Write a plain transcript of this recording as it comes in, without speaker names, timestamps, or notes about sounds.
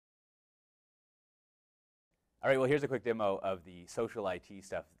All right, well, here's a quick demo of the social IT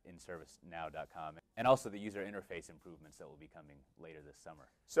stuff in ServiceNow.com, and also the user interface improvements that will be coming later this summer.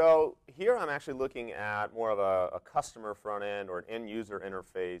 So here I'm actually looking at more of a customer front end or an end user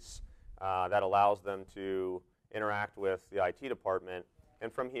interface that allows them to interact with the IT department.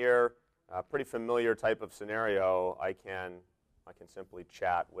 And from here, a pretty familiar type of scenario, I can simply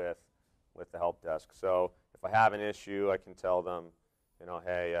chat with the help desk. So if I have an issue, I can tell them,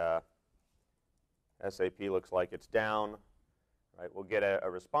 hey, SAP looks like it's down. Right? We'll get a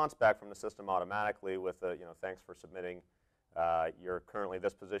response back from the system automatically with a, thanks for submitting. You're currently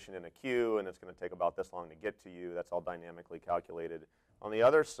this position in a queue, and it's going to take about this long to get to you. That's all dynamically calculated. On the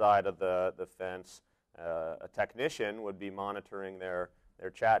other side of the fence, a technician would be monitoring their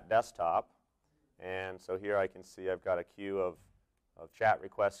chat desktop. And so here I can see I've got a queue of chat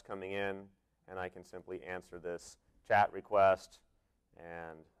requests coming in, and I can simply answer this chat request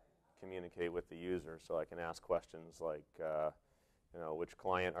and communicate with the user. So I can ask questions like, which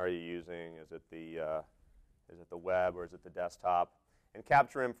client are you using? Is it the web or is it the desktop? And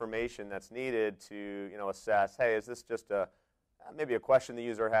capture information that's needed to assess, hey, is this just maybe a question the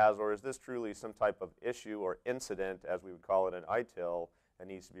user has, or is this truly some type of issue or incident, as we would call it in ITIL, that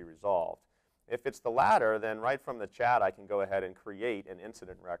needs to be resolved? If it's the latter, then right from the chat I can go ahead and create an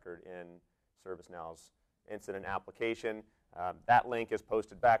incident record in ServiceNow's incident application. That link is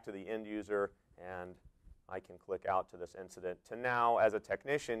posted back to the end user, and I can click out to this incident to now, as a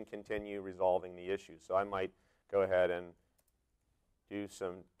technician, continue resolving the issue. So I might go ahead and do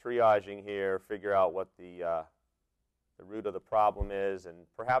some triaging here, figure out what the root of the problem is, and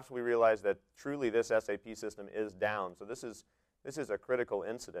perhaps we realize that truly this SAP system is down. So this is a critical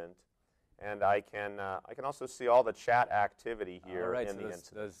incident, and I can also see all the chat activity here in the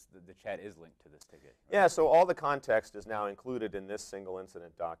incident. The chat is linked to this ticket. Right? Yeah, so all the context is now included in this single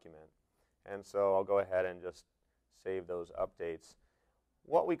incident document. And so I'll go ahead and just save those updates.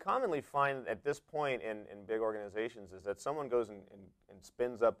 What we commonly find at this point in big organizations is that someone goes and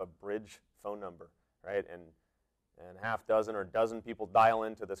spins up a bridge phone number, right? And half dozen or dozen people dial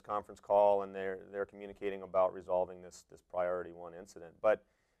into this conference call, and they're communicating about resolving this priority one incident. But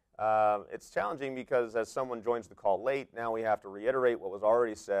it's challenging because as someone joins the call late, now we have to reiterate what was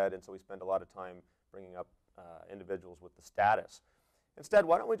already said, and so we spend a lot of time bringing up individuals with the status. Instead,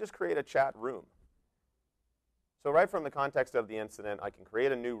 why don't we just create a chat room? So right from the context of the incident, I can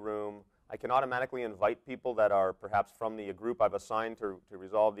create a new room. I can automatically invite people that are perhaps from the group I've assigned to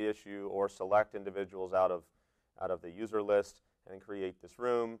resolve the issue, or select individuals out of the user list and create this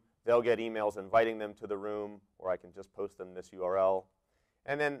room. They'll get emails inviting them to the room, or I can just post them this URL.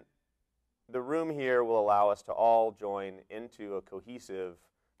 And then the room here will allow us to all join into a cohesive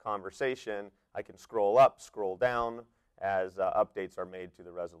conversation. I can scroll up, scroll down as updates are made to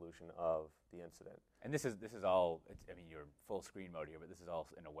the resolution of the incident. And this is all, you're full screen mode here, but this is all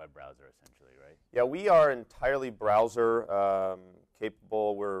in a web browser essentially, right? Yeah, we are entirely browser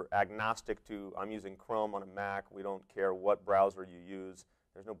capable. We're agnostic to, I'm using Chrome on a Mac. We don't care what browser you use.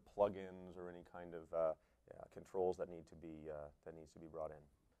 There's no plugins or any kind of controls that needs to be brought in.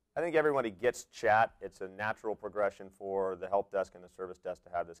 I think everybody gets chat. It's a natural progression for the help desk and the service desk to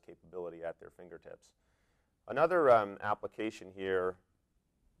have this capability at their fingertips. Another application here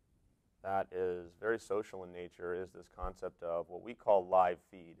that is very social in nature is this concept of what we call live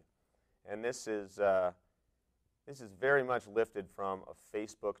feed. And this is very much lifted from a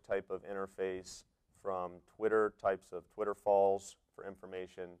Facebook type of interface, from Twitter types of Twitter falls for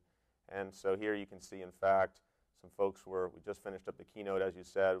information. And so here you can see, in fact, some folks we just finished up the keynote, as you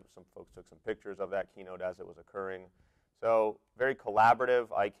said. Some folks took some pictures of that keynote as it was occurring. So very collaborative.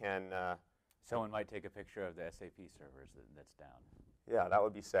 Someone might take a picture of the SAP servers that's down. Yeah, that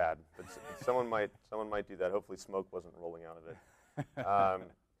would be sad. But someone might do that. Hopefully smoke wasn't rolling out of it.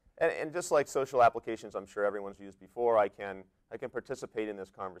 And just like social applications I'm sure everyone's used before, I can participate in this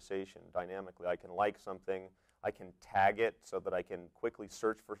conversation dynamically. I can like something. I can tag it so that I can quickly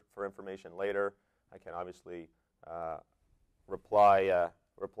search for information later. I can obviously reply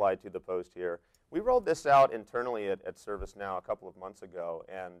to the post here. We rolled this out internally at ServiceNow a couple of months ago,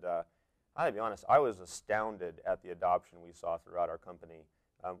 and I gotta be honest, I was astounded at the adoption we saw throughout our company.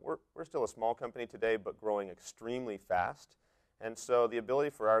 We're still a small company today, but growing extremely fast. And so the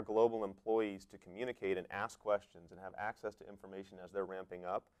ability for our global employees to communicate and ask questions and have access to information as they're ramping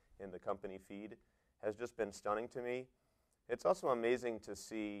up in the company feed has just been stunning to me. It's also amazing to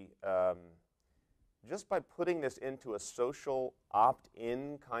see, just by putting this into a social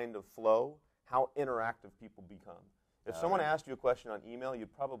opt-in kind of flow, how interactive people become. If someone asked you a question on email,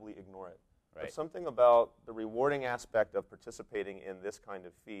 you'd probably ignore it. Right. But something about the rewarding aspect of participating in this kind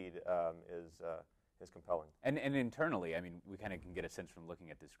of feed compelling. And internally, I mean, we kind of can get a sense from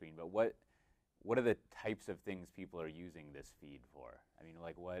looking at the screen, but what are the types of things people are using this feed for? I mean,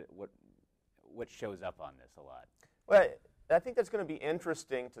 like what shows up on this a lot? Well, I think that's going to be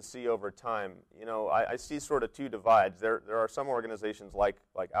interesting to see over time. You know, I see sort of two divides. There are some organizations like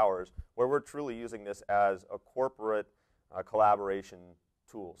ours where we're truly using this as a corporate collaboration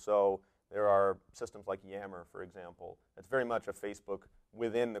tool. So there are systems like Yammer, for example. It's very much a Facebook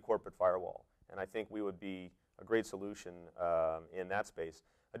within the corporate firewall, and I think we would be a great solution in that space.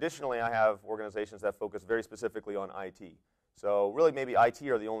 Additionally, I have organizations that focus very specifically on IT. So really maybe IT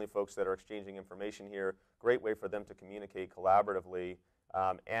are the only folks that are exchanging information here. Great way for them to communicate collaboratively.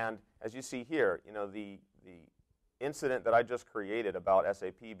 And as you see here, you know, the incident that I just created about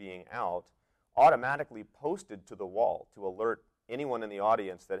SAP being out automatically posted to the wall to alert anyone in the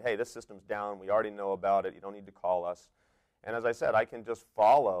audience that, hey, this system's down, we already know about it, you don't need to call us. And as I said, I can just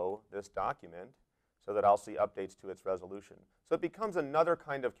follow this document so that I'll see updates to its resolution. So it becomes another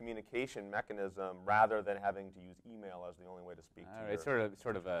kind of communication mechanism rather than having to use email as the only way to speak to you. It's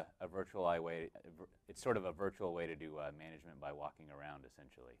sort of a virtual way. It's sort of a virtual way to do management by walking around,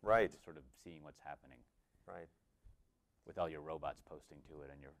 essentially. Right. Sort of seeing what's happening. Right. With all your robots posting to it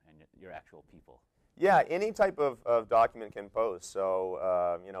and your actual people. Yeah, any type of document can post.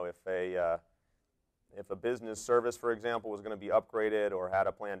 So you know, if a business service, for example, was going to be upgraded or had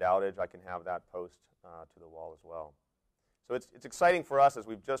a planned outage, I can have that post to the wall as well. So it's exciting for us as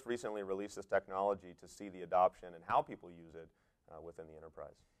we've just recently released this technology to see the adoption and how people use it within the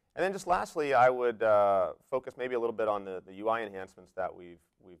enterprise. And then just lastly, I would focus maybe a little bit on the UI enhancements that we've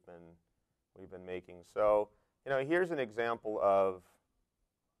been making. So you know, here's an example of,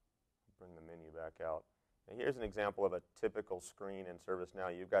 bring the menu back out. And here's an example of a typical screen in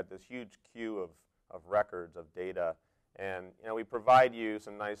ServiceNow. You've got this huge queue of records, of data, and you know, we provide you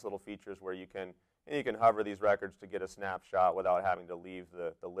some nice little features where you can hover these records to get a snapshot without having to leave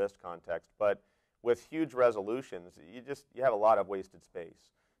the list context. But with huge resolutions, you have a lot of wasted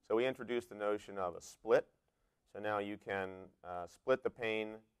space. So we introduced the notion of a split. So now you can split the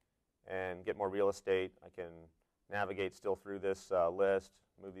pane and get more real estate. I can navigate still through this list,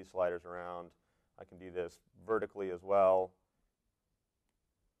 move these sliders around. I can do this vertically as well.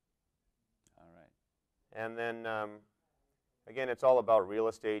 All right. And then, again, it's all about real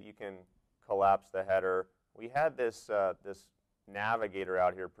estate. You can collapse the header. We had this navigator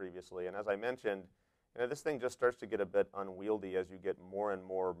out here previously, and as I mentioned, you know, this thing just starts to get a bit unwieldy as you get more and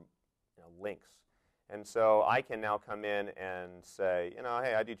more links. And so I can now come in and say, you know,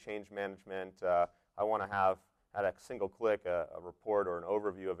 hey, I do change management. I want to have, at a single click, a report or an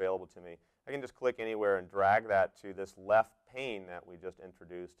overview available to me. I can just click anywhere and drag that to this left pane that we just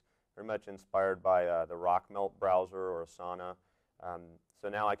introduced, very much inspired by the RockMelt browser or Asana. So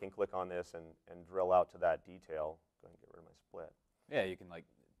now I can click on this and drill out to that detail. Go ahead and get rid of my split. Yeah, you can like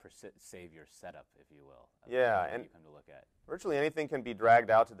save your setup, if you will. Yeah, and you come to look at. Virtually anything can be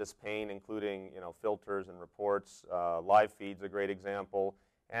dragged out to this pane, including filters and reports. Live feed's a great example.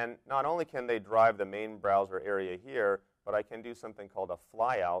 And not only can they drive the main browser area here, but I can do something called a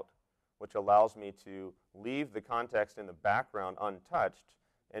flyout, which allows me to leave the context in the background untouched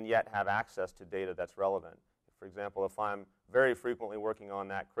and yet have access to data that's relevant. For example, if I'm very frequently working on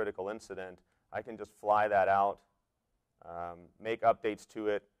that critical incident, I can just fly that out, make updates to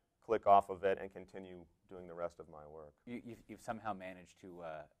it, click off of it, and continue doing the rest of my work. You've somehow managed to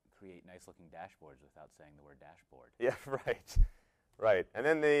create nice-looking dashboards without saying the word dashboard. Yeah, right. Right. And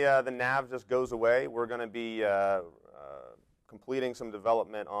then the nav just goes away. We're going to be completing some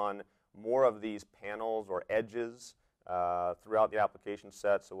development on more of these panels or edges throughout the application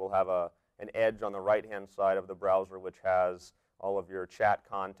set. So we'll have an edge on the right-hand side of the browser which has all of your chat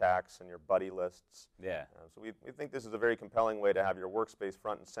contacts and your buddy lists. Yeah. So we think this is a very compelling way to have your workspace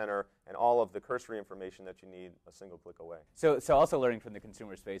front and center and all of the cursory information that you need a single click away. So also learning from the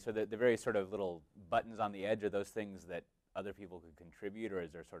consumer space, are the various sort of little buttons on the edge, are those things that other people could contribute, or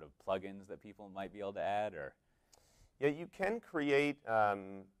is there sort of plugins that people might be able to add? Or yeah, you can create,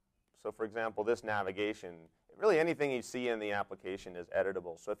 so for example, this navigation, really anything you see in the application is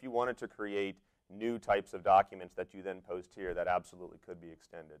editable. So if you wanted to create new types of documents that you then post here, that absolutely could be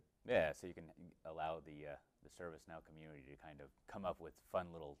extended. Yeah, so you can allow the ServiceNow community to kind of come up with fun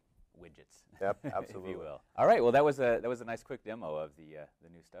little widgets. Yep, absolutely. If you will. All right, well that was a nice quick demo of the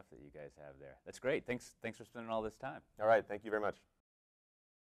new stuff that you guys have there. That's great. Thanks for spending all this time. All right, thank you very much.